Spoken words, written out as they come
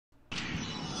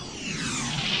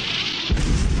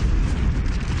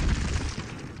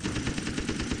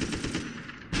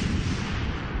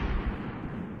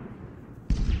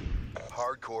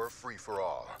hardcore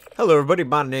free-for-all. Hello everybody,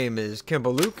 my name is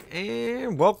kenpoluke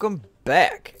and welcome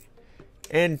back.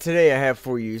 And today I have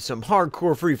for you some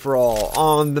hardcore free-for-all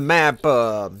on the map,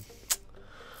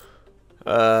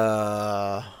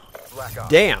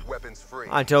 damn, Weapons free.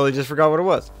 I totally just forgot what it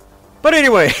was. But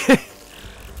anyway,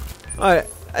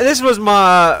 this was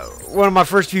one of my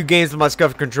first few games with my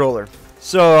scuffed controller.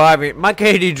 So, I mean, my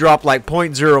KD dropped like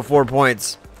 0.04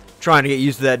 points trying to get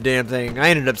used to that damn thing. I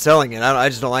ended up selling it. I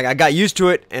just don't like it. I got used to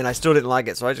it, and I still didn't like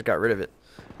it, so I just got rid of it.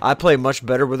 I play much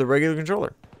better with a regular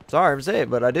controller. Sorry to say it,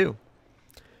 but I do.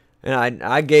 And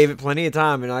I gave it plenty of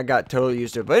time, and I got totally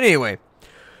used to it. But anyway,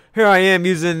 here I am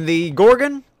using the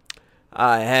Gorgon.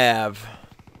 I have...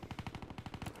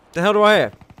 the hell do I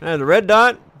have? I have the red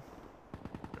dot,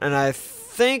 and I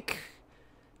think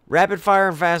rapid fire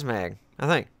and fast mag. I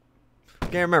think.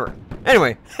 Can't remember.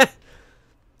 Anyway,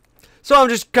 so I'm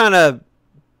just kind of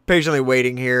patiently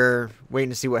waiting here, waiting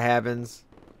to see what happens.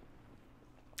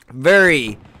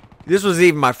 This was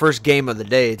even my first game of the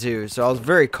day too, so I was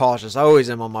very cautious. I always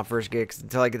am on my first gigs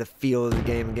until I get the feel of the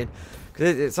game again.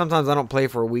 Because sometimes I don't play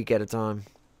for a week at a time.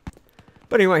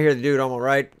 But anyway, here the dude, I'm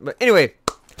alright. But anyway,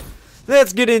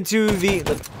 let's get into the...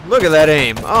 look at that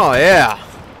aim. Oh, yeah.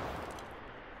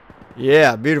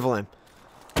 Yeah, beautiful aim.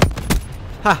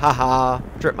 Ha ha ha.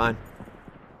 Trip mine.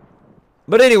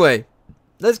 But anyway,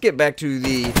 let's get back to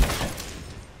the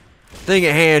thing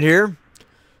at hand here.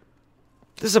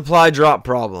 The supply drop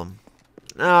problem.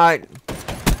 I've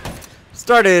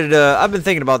been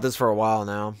thinking about this for a while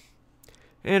now.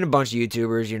 And a bunch of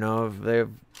YouTubers, you know,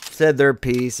 they've said their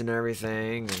piece and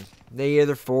everything. And they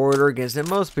either for it or against it.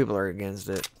 Most people are against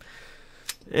it.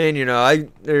 And, you know,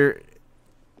 you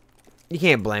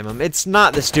can't blame them. It's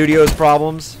not the studio's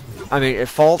problems. I mean, it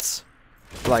faults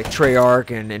like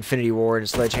Treyarch and Infinity Ward and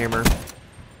Sledgehammer.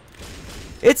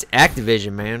 It's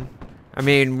Activision, man. I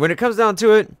mean, when it comes down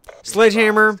to it,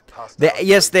 Sledgehammer,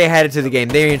 yes, they had it to the game.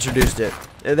 They introduced it.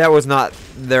 That was not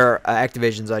their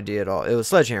Activision's idea at all. It was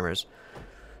Sledgehammer's.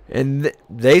 And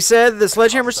they said, the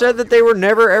Sledgehammer said that they were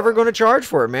never ever going to charge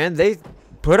for it, man. They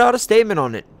put out a statement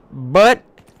on it. But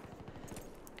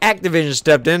Activision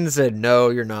stepped in and said, no,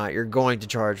 you're not. You're going to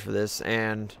charge for this.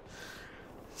 And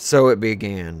so it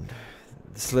began.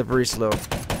 The slippery slope.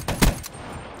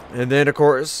 And then, of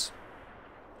course,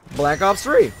 Black Ops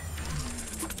 3.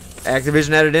 Activision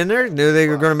had it in there. Knew they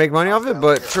were going to make money off it.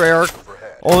 But Treyarch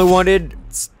only wanted,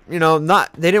 you know,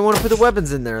 they didn't want to put the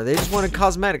weapons in there. They just wanted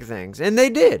cosmetic things. And they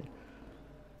did.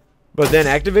 But then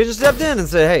Activision stepped in and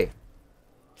said, hey,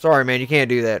 sorry, man, you can't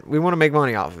do that. We want to make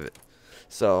money off of it.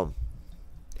 So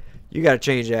you got to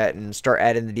change that and start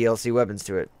adding the DLC weapons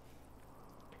to it.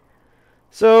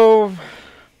 So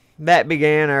that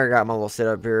began. I got my little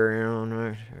setup here, you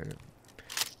know.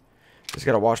 Just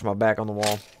got to wash my back on the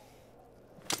wall.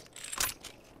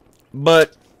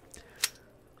 But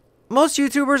most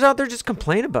YouTubers out there just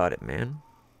complain about it, man.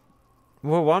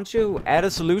 Well, why don't you add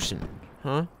a solution,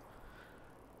 huh?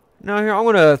 Now here, I'm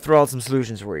going to throw out some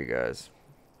solutions for you guys.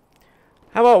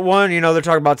 How about one, you know, they're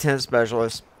talking about tent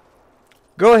specialists.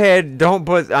 Go ahead, don't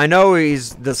put... I know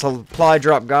he's the supply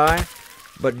drop guy,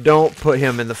 but don't put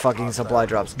him in the fucking supply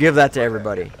drops. Give that to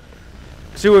everybody.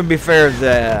 So it wouldn't be fair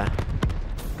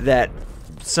that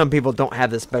some people don't have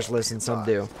this specialist and some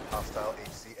do.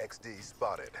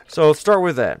 So start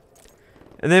with that.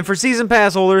 And then for season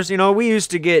pass holders, you know, we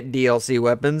used to get DLC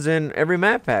weapons in every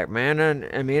map pack, man. And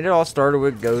I mean, it all started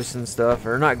with Ghosts and stuff,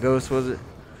 or not Ghosts, was it?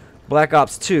 Black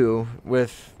Ops 2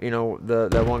 with, you know,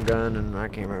 that one gun, and I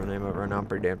can't remember the name of it right now. I'm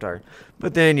pretty damn tired.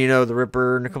 But then, you know, the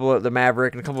Ripper and a couple of the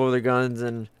Maverick and a couple of other guns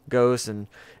and Ghosts and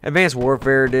Advanced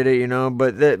Warfare did it, you know.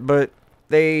 But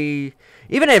they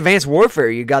even at Advanced Warfare,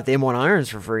 you got the M1 irons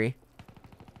for free,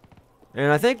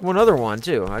 and I think one other one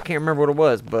too. I can't remember what it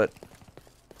was, but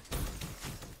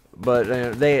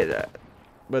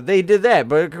they did that.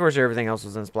 But of course, everything else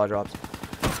was in supply drops.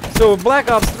 So with Black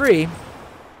Ops 3,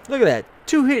 look at that.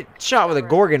 2-hit shot with a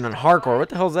Gorgon on hardcore. What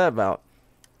the hell's that about?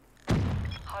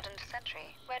 Hardened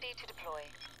sentry, ready to deploy.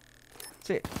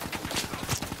 See,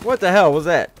 what the hell was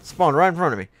that? Spawned right in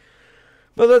front of me.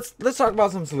 But let's talk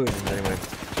about some solutions anyway.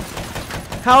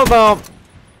 How about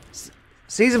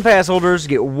season pass holders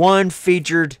get one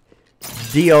featured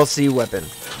DLC weapon?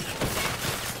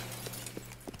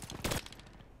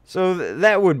 So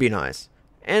that would be nice,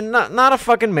 and not a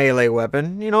fucking melee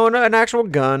weapon. You know, an actual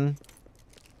gun.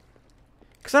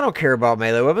 Because I don't care about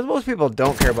melee weapons. Most people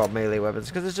don't care about melee weapons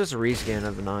because it's just a reskin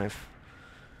of the knife.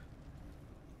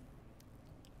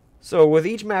 So with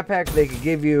each map pack, they could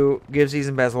give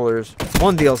season pass holders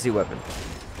one DLC weapon.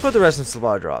 Put the rest in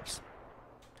supply drops.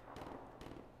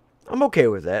 I'm okay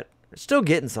with that. Still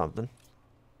getting something.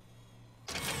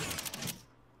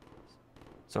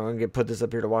 So I'm gonna put this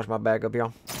up here to wash my back up,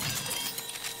 y'all.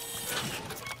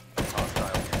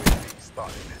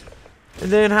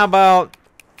 And then how about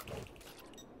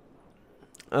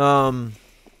damn,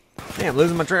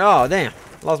 losing my train. Oh damn,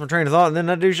 lost my train of thought, and then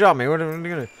that dude shot me. What am I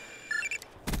gonna?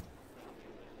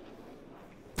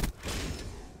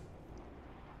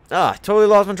 Ah, totally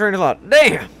lost my train of thought.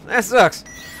 Damn, that sucks.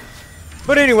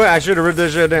 But anyway, I should have ripped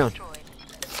this shit down.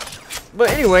 But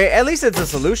anyway, at least it's a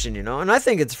solution, you know, and I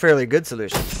think it's a fairly good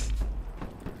solution.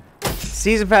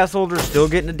 Season pass holders still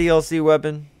getting a DLC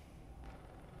weapon.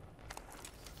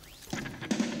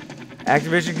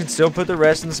 Activision can still put the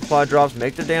rest in the supply drops,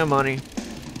 make their damn money.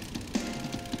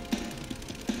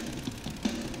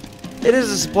 It is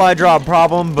a supply drop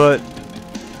problem, but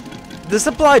the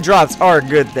supply drops are a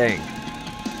good thing.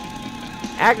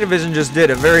 Activision just did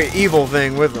a very evil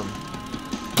thing with them.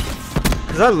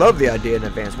 Because I love the idea in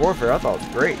Advanced Warfare. I thought it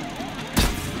was great.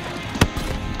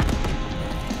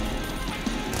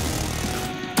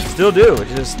 Still do. It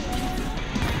just...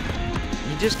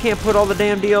 You just can't put all the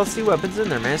damn DLC weapons in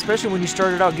there, man. Especially when you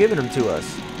started out giving them to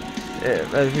us.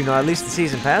 You know, at least the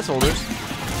Season Pass holders.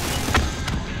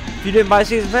 If you didn't buy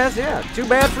Season Pass, yeah, too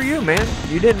bad for you, man.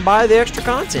 You didn't buy the extra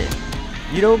content.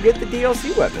 You don't get the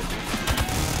DLC weapon.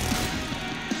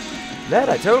 That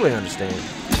I totally understand.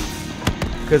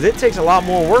 Because it takes a lot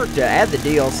more work to add the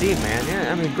DLC, man.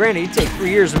 Yeah, I mean, granted, it takes 3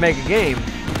 years to make a game.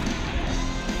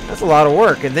 That's a lot of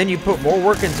work. And then you put more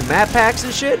work into map packs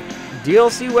and shit.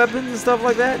 DLC weapons and stuff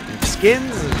like that. And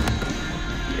skins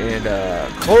and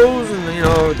clothes and, you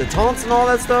know, the taunts and all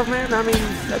that stuff, man. I mean,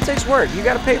 that takes work. You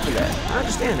got to pay for that. I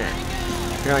understand that.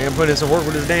 Here I am putting in some work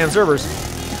with his damn servers.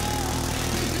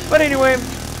 But anyway,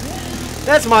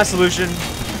 that's my solution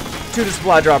to the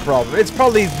supply drop problem. It's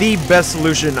probably the best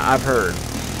solution I've heard.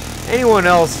 Anyone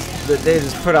else that they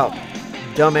just put out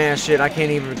dumbass shit, I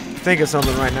can't even think of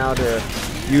something right now to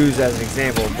use as an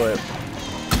example, but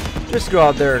just go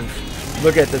out there and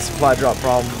look at the supply drop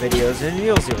problem videos and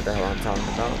you'll see what the hell I'm talking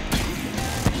about.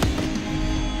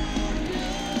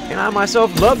 And I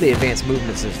myself love the advanced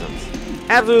movement systems.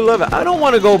 Absolutely love it. I don't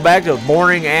want to go back to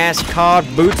boring ass COD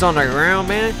boots on the ground,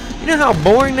 man. You know how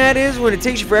boring that is when it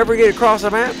takes you forever to get across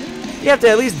the map? You have to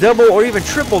at least double or even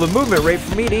triple the movement rate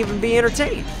for me to even be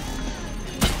entertained.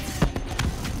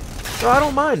 So I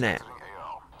don't mind that.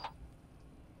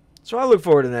 So I look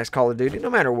forward to the next Call of Duty,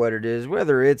 no matter what it is.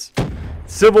 Whether it's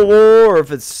Civil War or if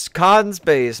it's COD in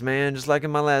space, man. Just like in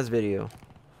my last video.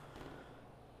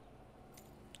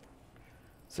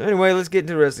 So anyway, let's get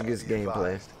into the rest of this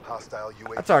gameplay.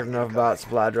 I talked enough about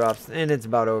supply drops, and it's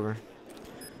about over.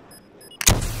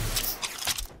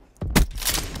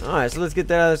 Alright, so let's get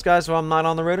that out of the sky so I'm not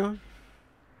on the radar.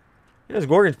 Yeah, this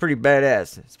Gorgon's pretty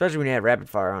badass, especially when you have rapid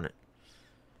fire on it.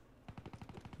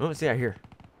 Oh, let's see out here.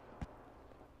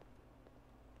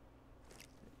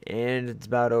 And it's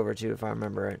about over too, if I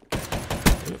remember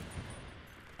right.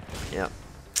 Yep.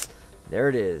 There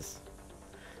it is.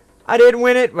 I didn't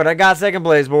win it, but I got second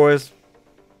place, boys.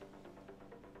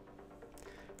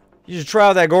 You should try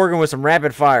out that Gorgon with some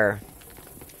rapid fire.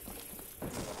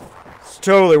 It's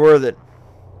totally worth it.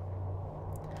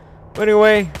 But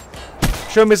anyway,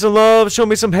 show me some love, show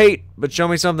me some hate, but show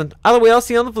me something. Either way, I'll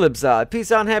see you on the flip side.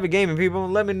 Peace out and happy gaming, people.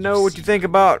 Let me know what you think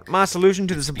about my solution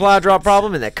to the supply drop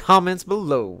problem in the comments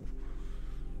below.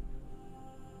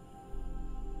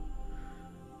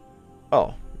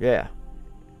 Oh, yeah.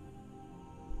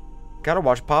 Gotta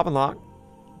watch Pop and Lock.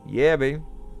 Yeah, baby.